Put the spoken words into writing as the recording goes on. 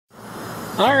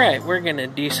Alright, we're gonna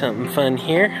do something fun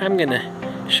here. I'm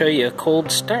gonna show you a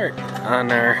cold start on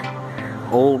our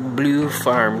old blue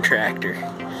farm tractor.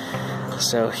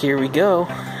 So here we go.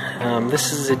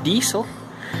 This is a diesel.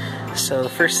 So the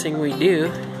first thing we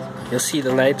do, you'll see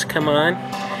the lights come on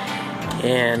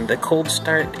and the cold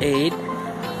start aid.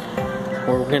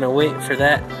 We're gonna wait for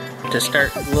that to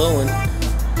start glowing.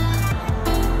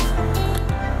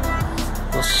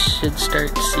 We should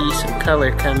start to see some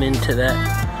color come into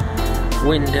that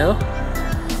window,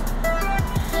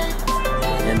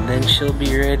 and then she'll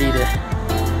be ready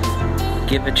to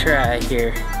give a try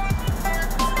here.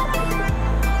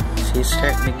 See, it's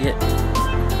starting to get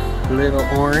a little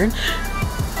orange.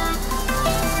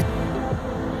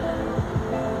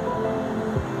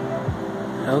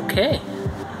 Okay,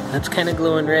 that's kind of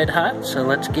glowing red hot, so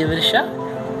let's give it a shot.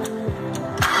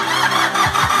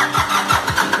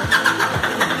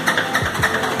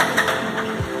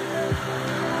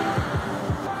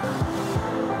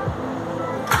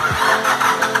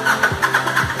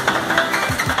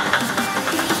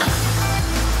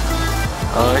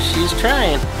 Oh, she's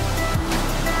trying.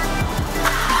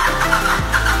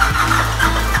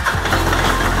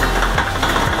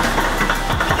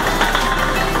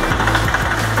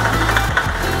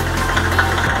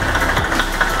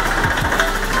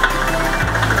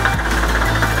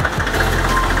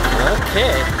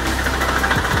 Okay.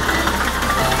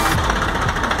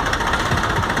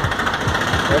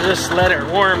 We'll just let her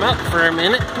warm up for a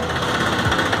minute.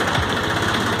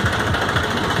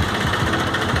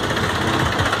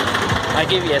 I'll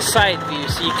give you a side view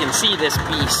so you can see this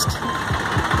beast.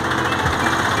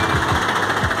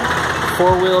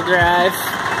 4-wheel drive.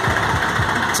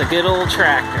 It's a good old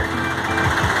tractor.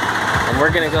 And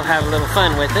we're gonna go have a little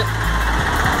fun with it.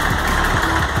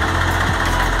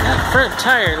 That front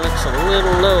tire looks a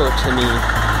little low to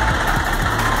me.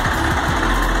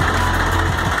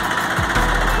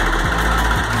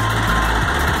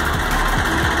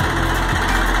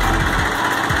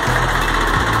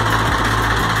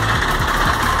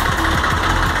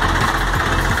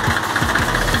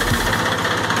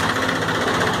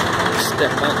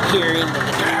 Step up here into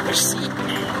the driver's seat.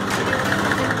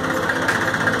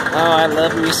 Oh, I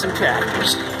love me some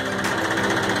tractors.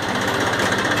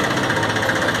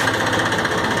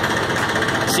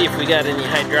 See if we got any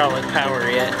hydraulic power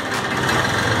yet.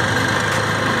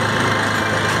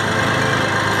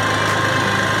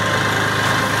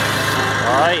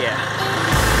 Oh yeah.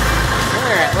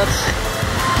 Alright, let's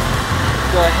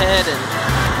go ahead and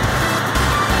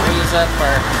raise up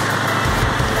our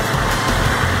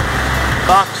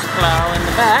box plow in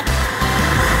the back.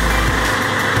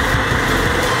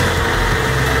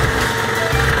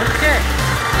 Okay.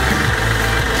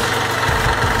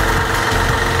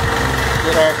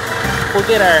 We'll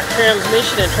get our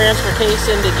transmission and transfer case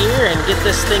into gear and get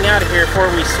this thing out of here before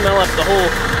we smell up the whole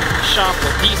shop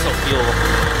with diesel fuel.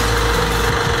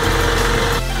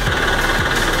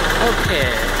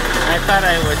 Okay, I thought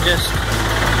I would just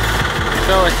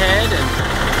go ahead and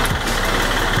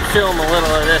film a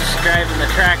little of this driving the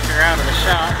tractor out of the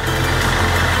shop,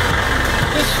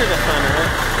 just for the fun of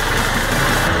it.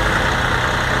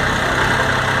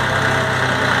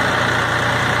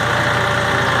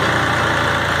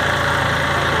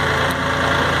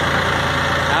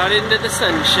 Out into the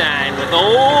sunshine with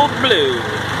old Blue.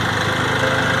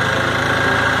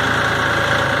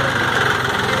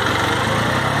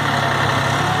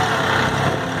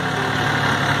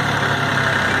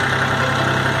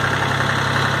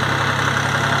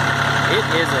 It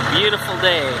is a beautiful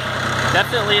day.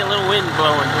 Definitely a little wind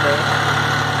blowing today.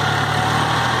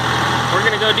 We're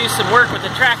gonna go do some work with the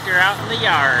tractor out in the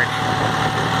yard.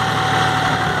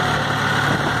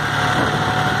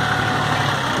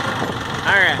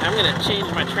 Alright, I'm gonna change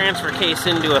my transfer case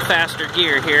into a faster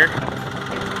gear here.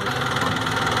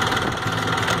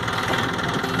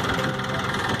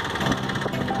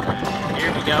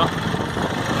 Here we go.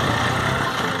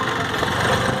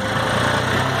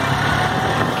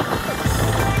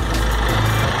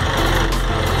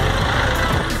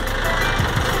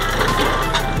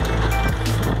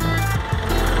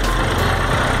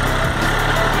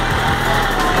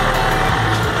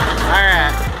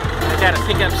 Gotta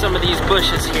pick up some of these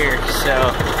bushes here, so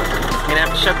I'm gonna have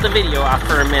to shut the video off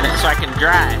for a minute so I can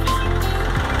drive.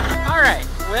 Alright,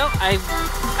 well, I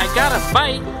got a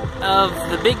bite of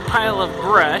the big pile of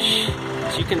brush.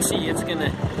 As you can see, it's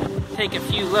gonna take a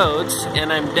few loads,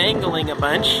 and I'm dangling a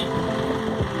bunch.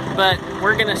 But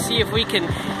we're gonna see if we can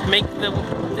make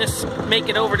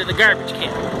it over to the garbage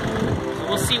can. So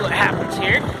we'll see what happens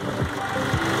here.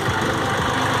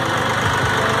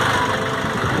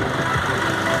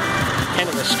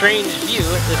 kind of a strange view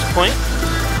at this point.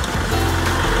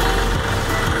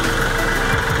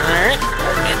 Alright,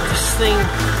 I'll get this thing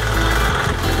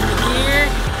in gear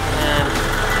and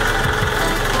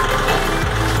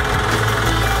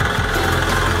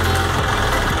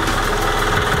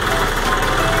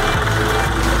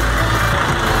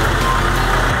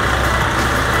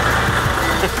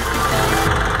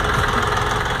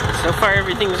so far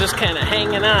everything's just kind of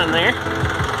hanging on there.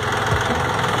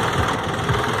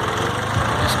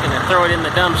 Just gonna throw it in the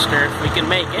dumpster if we can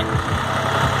make it.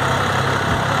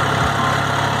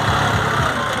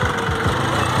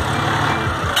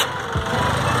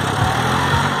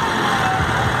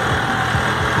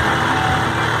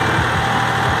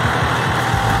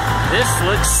 This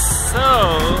looks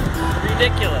so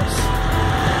ridiculous.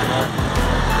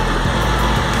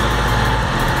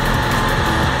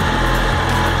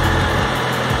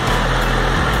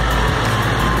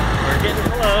 We're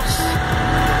getting close.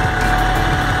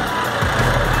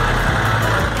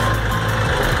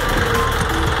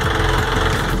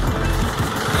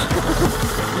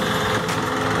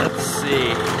 Let's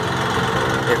see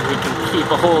if we can keep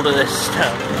a hold of this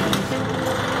stuff.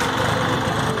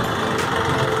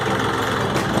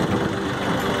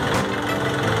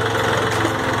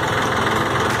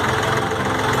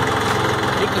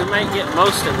 We might get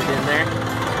most of it in there.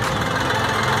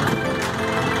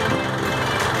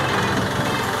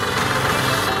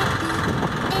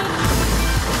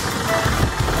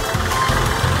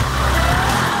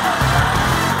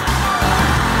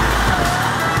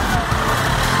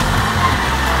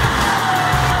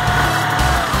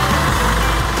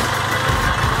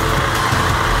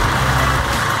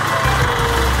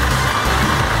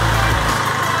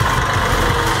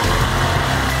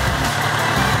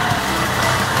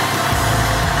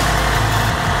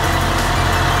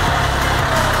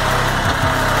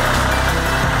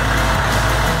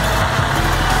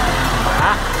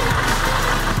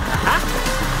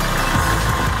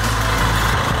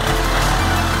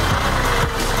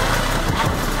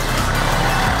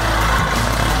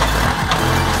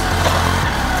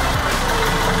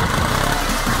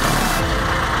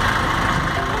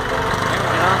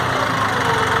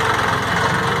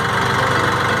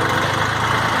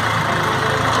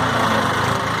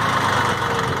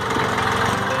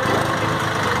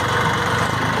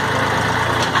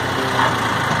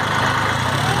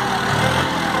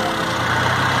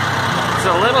 It's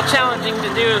a little challenging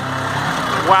to do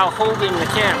while holding the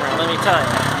camera, let me tell you.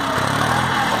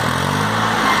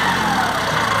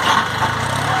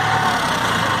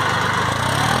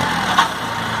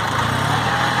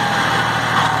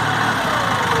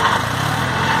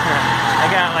 I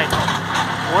got like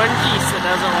one piece that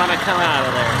doesn't want to come out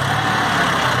of there.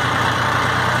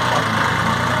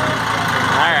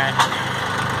 Alright.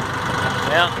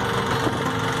 Well,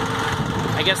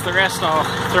 I guess the rest I'll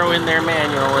throw in there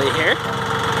manually here.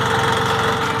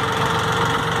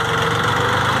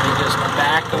 And just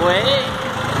back away.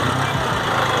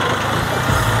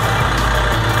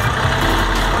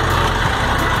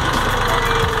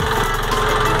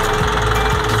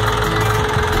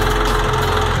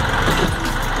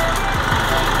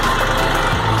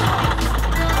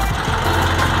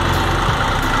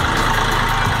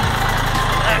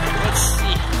 Let's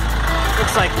see.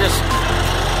 Looks like this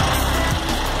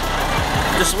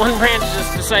one branch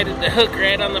just decided to hook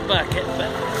right on the bucket,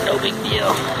 but no big deal.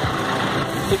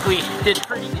 I think we did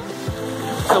pretty good.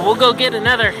 So we'll go get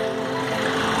another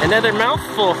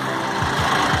mouthful.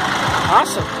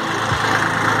 Awesome.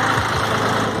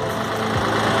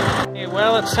 Okay,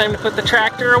 well, it's time to put the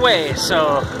tractor away,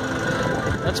 so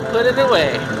let's put it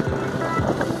away.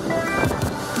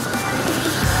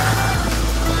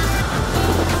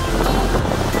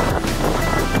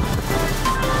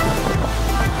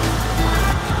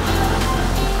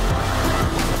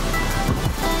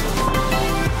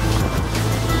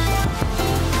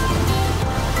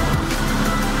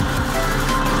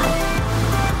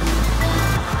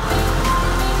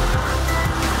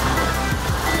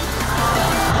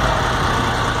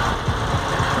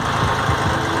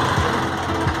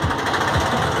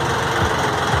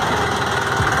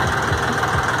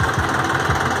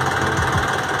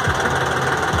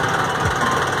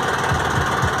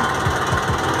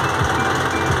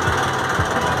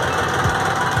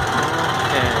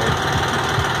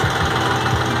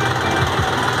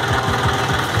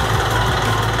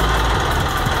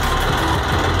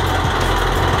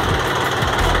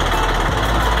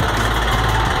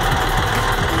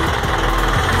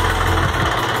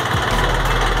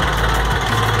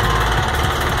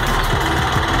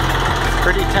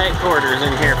 Pretty tight quarters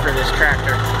in here for this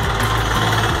tractor.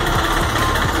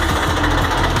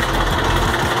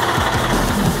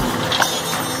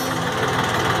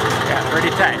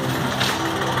 good time.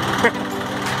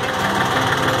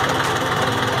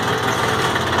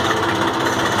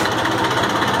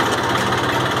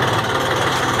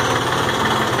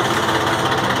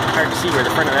 Hard to see where the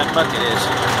front of that bucket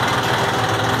is.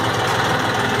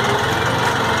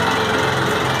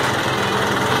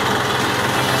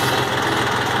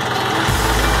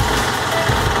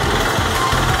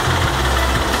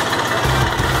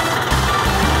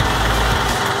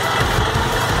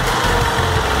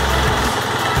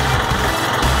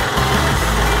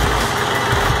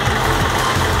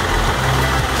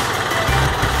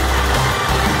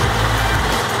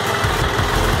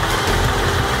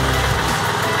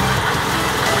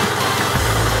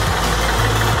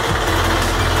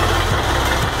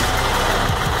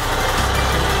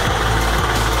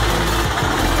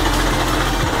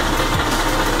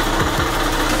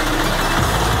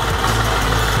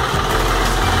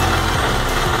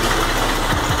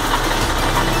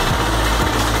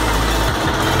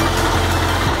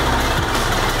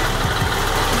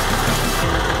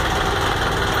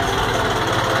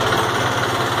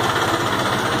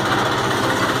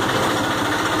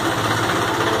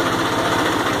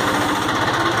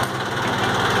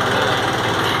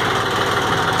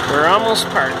 We're almost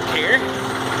parked here.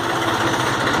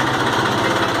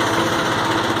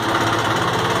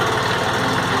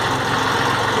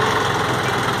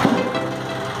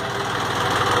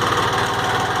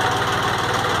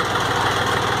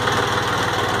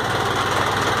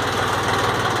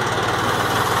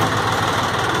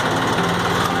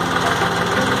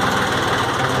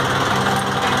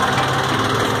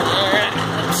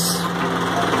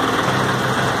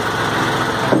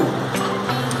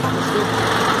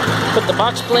 Put the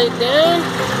box blade down,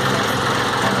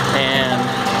 and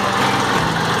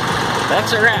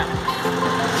that's a wrap.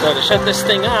 So to shut this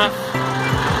thing off,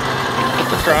 put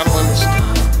the throttle in the